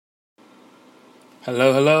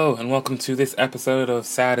Hello, and welcome to this episode of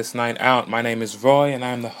Saddest Night Out. My name is Roy, and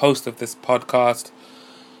I'm the host of this podcast.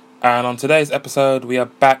 And on today's episode, we are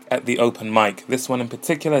back at the open mic. This one in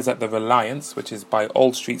particular is at the Reliance, which is by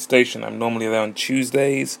Old Street Station. I'm normally there on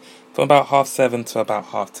Tuesdays from about 7:30 to about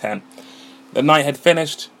 10:30. The night had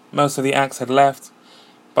finished, most of the acts had left,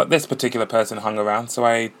 but this particular person hung around, so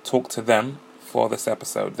I talked to them for this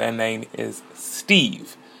episode. Their name is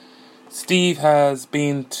Steve. Steve has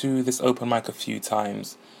been to this open mic a few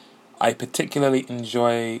times. I particularly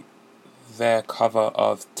enjoy their cover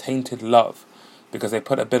of Tainted Love because they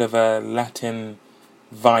put a bit of a Latin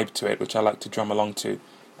vibe to it, which I like to drum along to,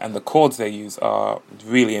 and the chords they use are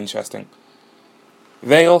really interesting.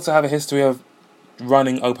 They also have a history of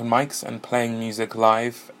running open mics and playing music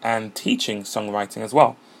live and teaching songwriting as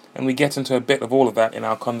well, and we get into a bit of all of that in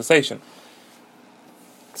our conversation.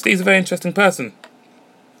 Steve's a very interesting person.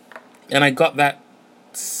 And I got that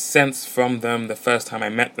sense from them the first time I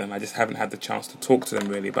met them. I just haven't had the chance to talk to them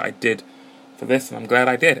really, but I did for this, and I'm glad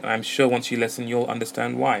I did. And I'm sure once you listen, you'll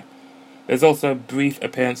understand why. There's also a brief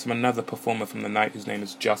appearance from another performer from the night whose name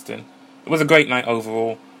is Justin. It was a great night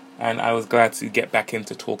overall, and I was glad to get back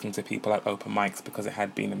into talking to people at open mics because it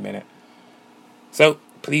had been a minute. So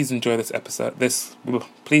please enjoy this episode.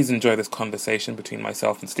 Please enjoy this conversation between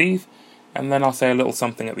myself and Steve, and then I'll say a little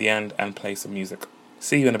something at the end and play some music.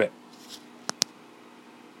 See you in a bit.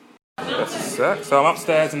 Yes, sir. So I'm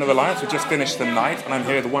upstairs in the Reliance. We just finished the night, and I'm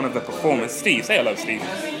here with one of the performers, Steve. Say hello, Steve.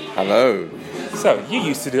 Hello. So you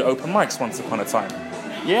used to do open mics once upon a time.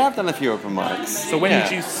 Yeah, I've done a few open mics. So when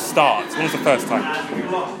did you start? When was the first time?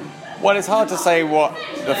 Well, it's hard to say what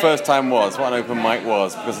the first time was, what an open mic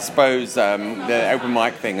was, because I suppose the open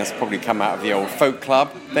mic thing has probably come out of the old folk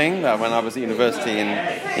club thing. When I was at university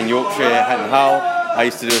in Yorkshire, Hatton Hull, I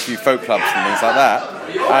used to do a few folk clubs and things like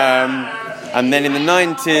that. And then in the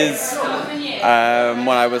 90s,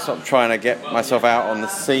 when I was sort of trying to get myself out on the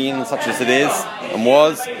scene, such as it is and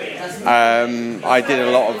was, I did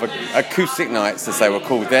a lot of acoustic nights, as they were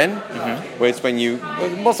called then, where it's when it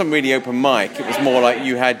wasn't really open mic, it was more like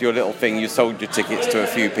you had your little thing, you sold your tickets to a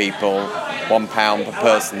few people, £1 per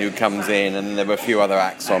person who comes in, and there were a few other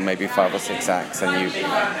acts on, maybe 5 or 6 acts, and you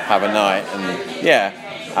have a night, and yeah.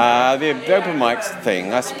 The open mics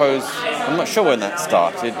thing, I suppose, I'm not sure when that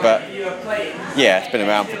started, but yeah, it's been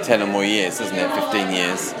around for 10 or more years, isn't it? 15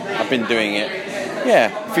 years. I've been doing it,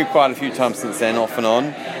 quite a few times since then, off and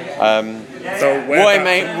on.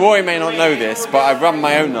 Roy may not know this, but I run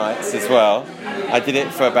my own nights as well. I did it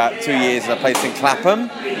for about 2 years in a place in Clapham,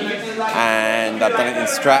 and I've done it in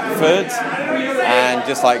Stratford, and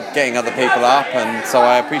just like getting other people up, and so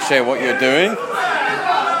I appreciate what you're doing.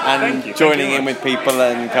 And joining in with people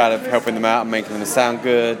and kind of helping them out and making them sound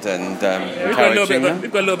good and encouraging them.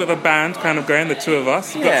 We've got a little bit of a band kind of going, the two of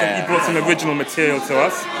us. You brought some original material to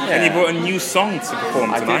us, and you brought a new song to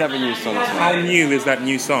perform tonight. I did have a new song tonight. How new is that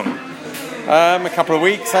new song? A couple of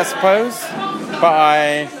weeks, I suppose. But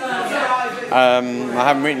I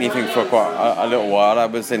haven't written anything for quite a little while. I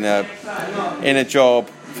was in a job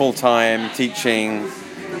full time teaching,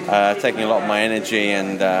 taking a lot of my energy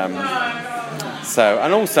and.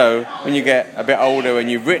 And also, when you get a bit older and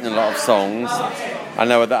you've written a lot of songs, I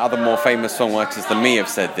know that other more famous songwriters than me have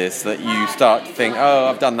said this, that you start to think, oh,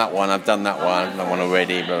 I've done that one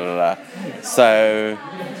already, blah, blah, blah. So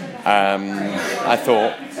I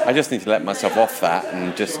thought, I just need to let myself off that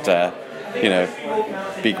and just,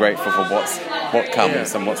 be grateful for what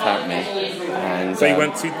comes and what's happening. And, so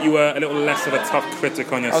you were a little less of a tough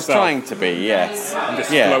critic on yourself. I was trying to be, yes. And just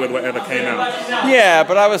flow with whatever came out. Yeah,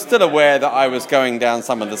 but I was still aware that I was going down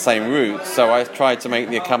some of the same routes, so I tried to make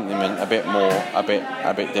the accompaniment a bit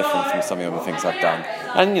different from some of the other things I've done.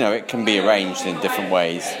 And, it can be arranged in different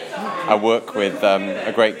ways. I work with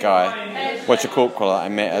a great guy, Roger Corkwell, I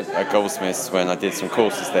met at Goldsmiths when I did some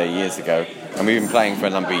courses there years ago. And we've been playing for a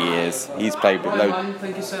number of years. He's played with loads.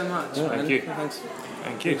 Thank you so much. Yeah, thank you. Thanks.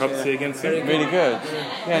 Thank you. Hope to see you again soon. Really good.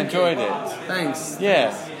 Yeah, enjoyed it. Thanks.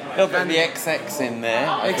 Yeah. A little bit of the XX in there.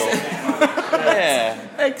 Yeah.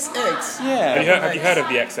 XX. Yeah. Have you heard of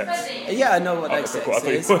the XX? Yeah, I know what XX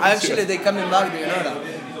is. Actually, they're coming back. Do you know that?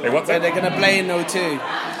 Hey, what's that? They're gonna play in O2.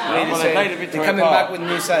 They played a bit. They're coming back with a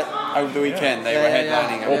new set over the weekend. They were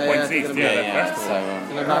headlining. All Points East.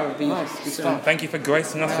 So thank you for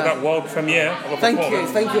gracing us with that world premiere of a Thank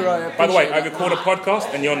performance. you, Roy. By the way, I record a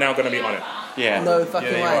podcast, and you're now going to be on it. Yeah. No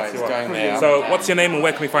fucking way. It's going there. So, what's your name and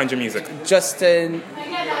where can we find your music? Justin.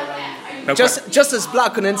 Just as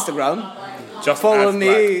Black on Instagram. Just follow as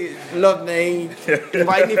me, love me,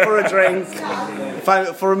 invite me for a drink,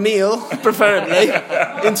 for a meal, preferably,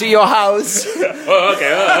 into your house. Oh,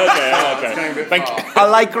 okay. Thank you. I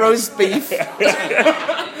like roast beef.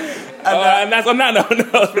 And that's on that note.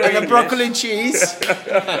 No. And a broccoli and cheese.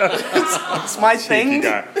 It's my thing.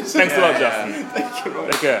 Guy. Thanks a lot, Justin. Thank you, Roy.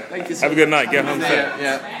 Take care. Thank you so Have a good night. Get home safe.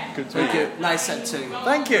 Yeah. Good to meet you. Nice set too.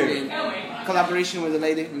 Thank you. Brilliant. Collaboration with the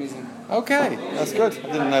lady, amazing. Okay, that's good.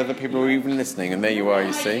 I didn't know that people were even listening, and there you are,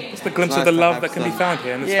 you see. It's the glimpse It's of the nice to love have that can be some- found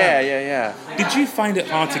here in this Yeah, town. yeah. Did you find it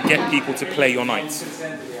hard to get people to play your nights?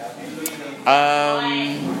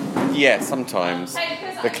 Yeah, sometimes.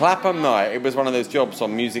 The Clapham night, it was one of those jobs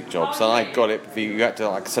on music jobs, and I got it. You had to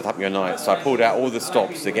like set up your night, so I pulled out all the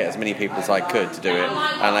stops to get as many people as I could to do it,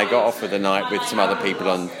 and I got offered the night with some other people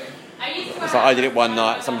on. So I did it one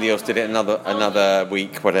night, somebody else did it another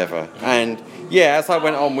week, whatever. And yeah, as I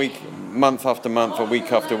went on month after month or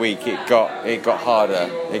week after week, it got harder.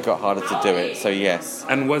 It got harder to do it. So yes.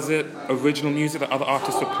 And was it original music that other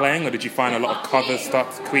artists were playing, or did you find a lot of covers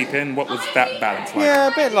start to creep in? What was that balance like? Yeah,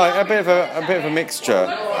 a bit of a mixture.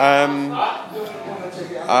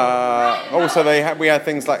 Also, we had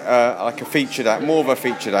things like a featured act, more of a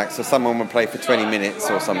featured act. So someone would play for 20 minutes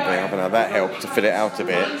or something. I don't know. That helped to fill it out a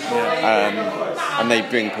bit. And they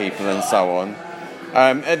bring people and so on.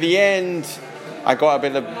 At the end, I got a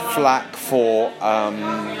bit of flack for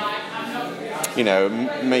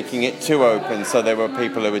making it too open. So there were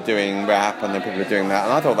people who were doing rap and then people were doing that,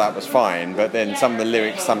 and I thought that was fine. But then some of the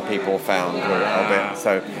lyrics some people found were a bit.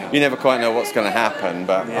 So you never quite know what's going to happen.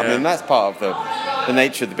 But I mean, that's part of the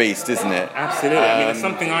nature of the beast, isn't it? Absolutely. I mean, it's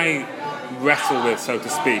something I wrestle with, so to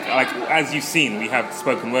speak. Like, as you've seen, we have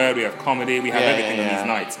spoken word, we have comedy, we have everything on these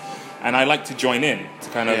nights. And I like to join in to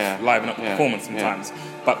kind of liven up the performance sometimes.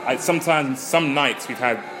 But sometimes, some nights we've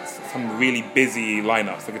had some really busy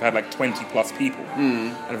lineups. Like we've had like 20 plus people.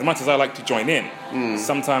 And as much as I like to join in,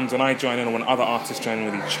 sometimes when I join in or when other artists join in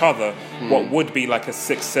with each other, what would be like a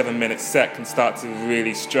 6-7 minute set can start to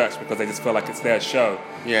really stretch because they just feel like it's their show.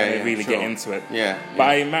 And they really get into it.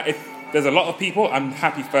 But if there's a lot of people, I'm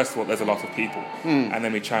happy first of all there's a lot of people. And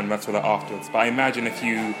then we try and wrestle it afterwards. But I imagine if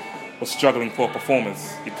you were struggling for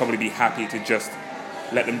performers, you'd probably be happy to just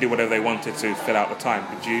let them do whatever they wanted to fill out the time.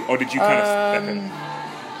 Did you kind of step in?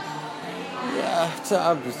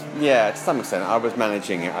 To some extent. I was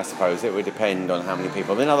managing it, I suppose. It would depend on how many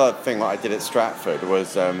people. Another thing that I did at Stratford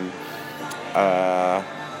was a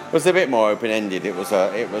bit more open-ended. It was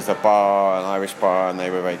a bar, an Irish bar, and they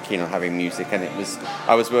were very keen on having music. And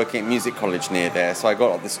I was working at music college near there, so I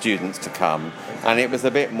got all the students to come, and it was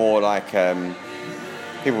a bit more like.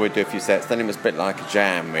 People would do a few sets, then it was a bit like a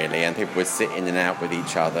jam, really, and people would sit in and out with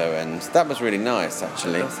each other, and that was really nice,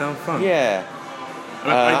 actually. That sounds fun. Yeah.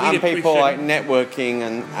 I really and people like networking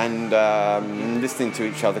and listening to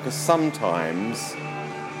each other, because sometimes,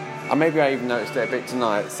 and maybe I even noticed it a bit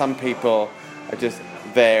tonight, some people are just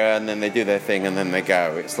there and then they do their thing and then they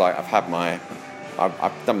go. It's like I've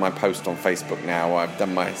done my post on Facebook now, I've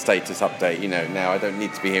done my status update, now I don't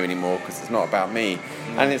need to be here anymore because it's not about me.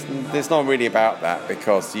 And it's not really about that,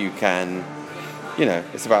 because you can,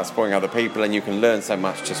 it's about supporting other people, and you can learn so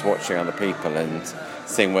much just watching other people and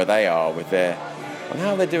seeing where they are with and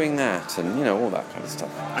how they're doing that, and all that kind of stuff.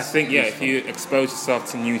 I think, if you expose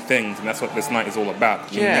yourself to new things, and that's what this night is all about,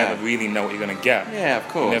 'cause you never really know what you're going to get. Yeah, of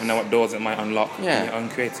course. You never know what doors it might unlock in your own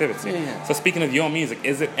creativity. Yeah. So speaking of your music,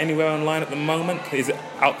 is it anywhere online at the moment? Is it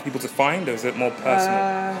out for people to find, or is it more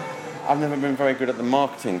personal? I've never been very good at the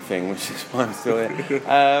marketing thing, which is why I'm still here.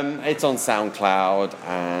 It's on SoundCloud,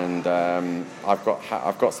 and I've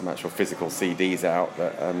got some actual physical CDs out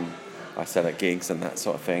that I sell at gigs and that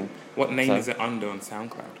sort of thing. What name is it under on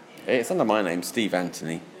SoundCloud? It's under my name, Steve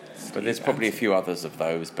Anthony. But there's probably a few others of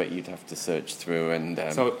those, but you'd have to search through. And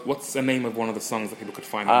so what's the name of one of the songs that people could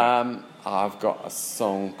find? I've got a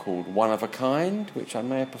song called One of a Kind, which I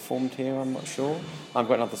may have performed here, I'm not sure. I've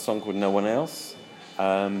got another song called No One Else.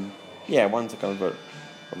 One's a kind of a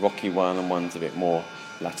rocky one, and one's a bit more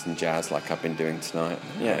Latin jazz, like I've been doing tonight.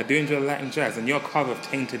 Yeah, I do enjoy Latin jazz, and your cover of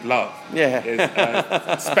Tainted Love is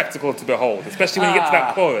a spectacle to behold, especially when you get to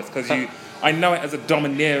that chorus, because I know it as a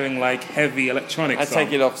domineering, like, heavy electronic song. I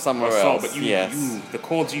take it off somewhere else, but the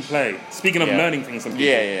chords you play. Speaking of learning things from people,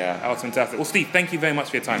 that was fantastic. Well, Steve, thank you very much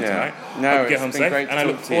for your time tonight. No, get home it's been safe, great to and I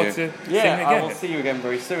look forward to seeing you again. I will see you again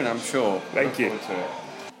very soon, I'm sure. Thank you.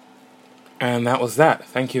 And that was that.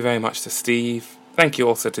 Thank you very much to Steve. Thank you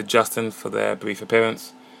also to Justin for their brief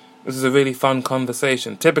appearance. This is a really fun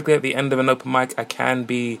conversation. Typically at the end of an open mic, I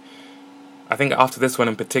think after this one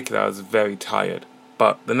in particular, I was very tired.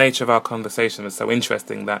 But the nature of our conversation was so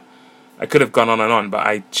interesting that I could have gone on and on, but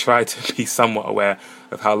I try to be somewhat aware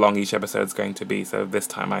of how long each episode is going to be. So this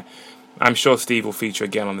time I'm sure Steve will feature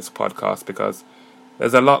again on this podcast because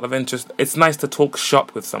there's a lot of interest. It's nice to talk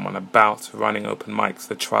shop with someone about running open mics,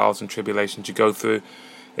 the trials and tribulations you go through.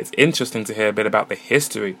 It's interesting to hear a bit about the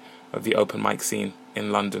history of the open mic scene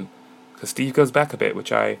in London, because Steve goes back a bit,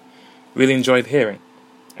 which I really enjoyed hearing.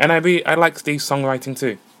 And I like Steve's songwriting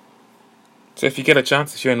too. So if you get a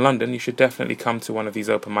chance, if you're in London, you should definitely come to one of these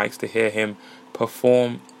open mics to hear him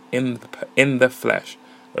perform in the flesh.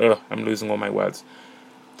 I'm losing all my words.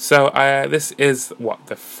 So this is,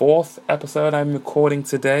 the 4th episode I'm recording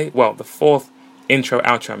today? Well, the 4th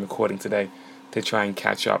intro-outro I'm recording today to try and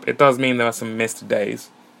catch up. It does mean there are some missed days.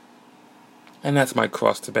 And that's my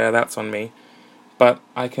cross to bear, that's on me. But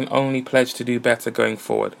I can only pledge to do better going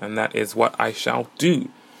forward, and that is what I shall do.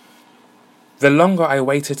 The longer I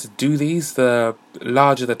waited to do these, the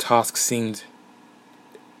larger the task just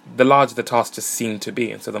seemed to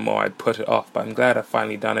be, and so the more I'd put it off. But I'm glad I've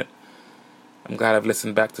finally done it. I'm glad I've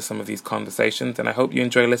listened back to some of these conversations, and I hope you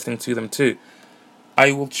enjoy listening to them too.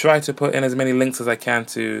 I will try to put in as many links as I can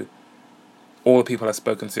to all the people I've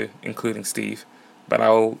spoken to, including Steve, but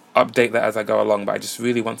I'll update that as I go along. But I just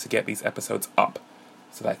really want to get these episodes up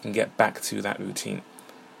so that I can get back to that routine.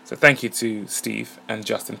 So thank you to Steve and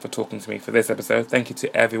Justin for talking to me for this episode. Thank you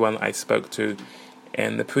to everyone I spoke to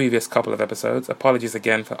in the previous couple of episodes. Apologies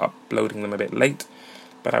again for uploading them a bit late,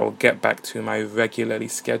 but I will get back to my regularly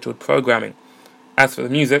scheduled programming. As for the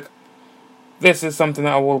music, this is something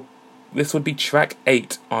that this would be track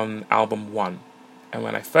 8 on album 1. And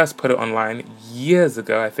when I first put it online years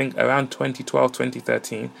ago, I think around 2012,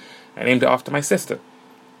 2013, I named it after my sister.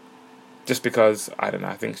 Just because, I don't know,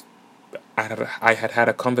 I think I had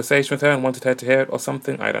a conversation with her and wanted her to hear it or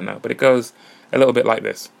something, I don't know. But it goes a little bit like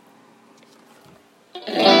this.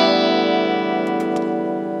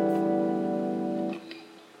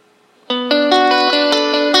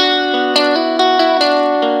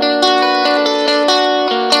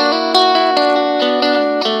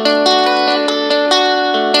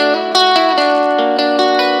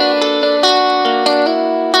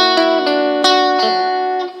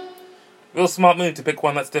 Real smart move to pick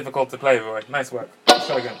one that's difficult to play, Roy. Nice work. Let's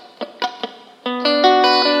try again.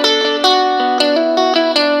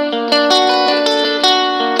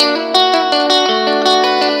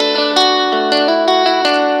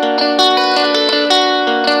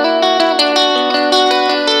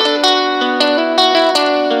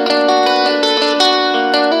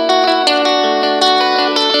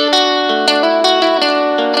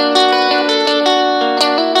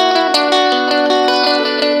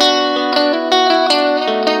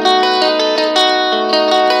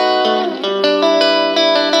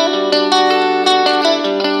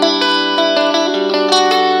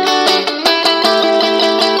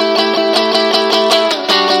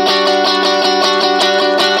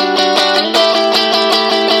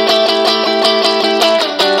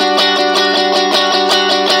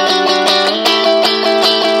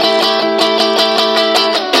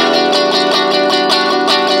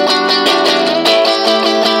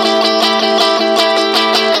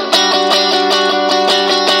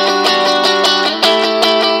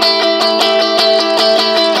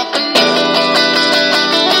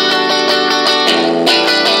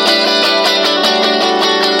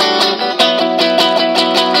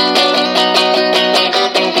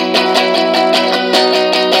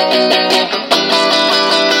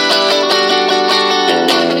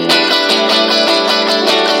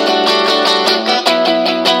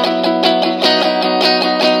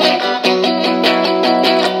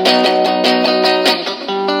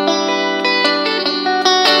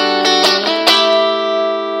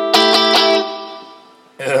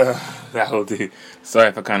 That'll do.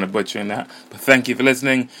 Sorry for kind of butchering that, but thank you for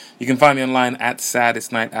listening. You can find me online at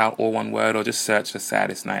Saddest Night Out, all one word, or just search for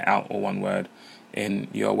Saddest Night Out, all one word, in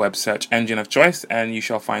your web search engine of choice, and you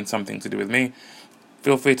shall find something to do with me.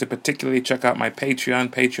 Feel free to particularly check out my Patreon,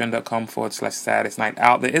 patreon.com/Saddest Night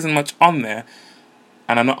Out. There isn't much on there,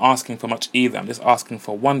 and I'm not asking for much either. I'm just asking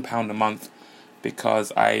for £1 a month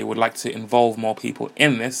because I would like to involve more people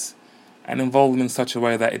in this, and involve them in such a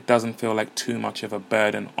way that it doesn't feel like too much of a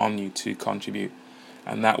burden on you to contribute.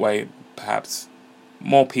 And that way, perhaps,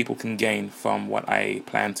 more people can gain from what I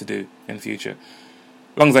plan to do in future.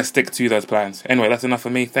 As long as I stick to those plans. Anyway, that's enough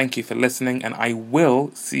for me. Thank you for listening, and I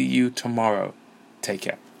will see you tomorrow. Take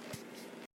care.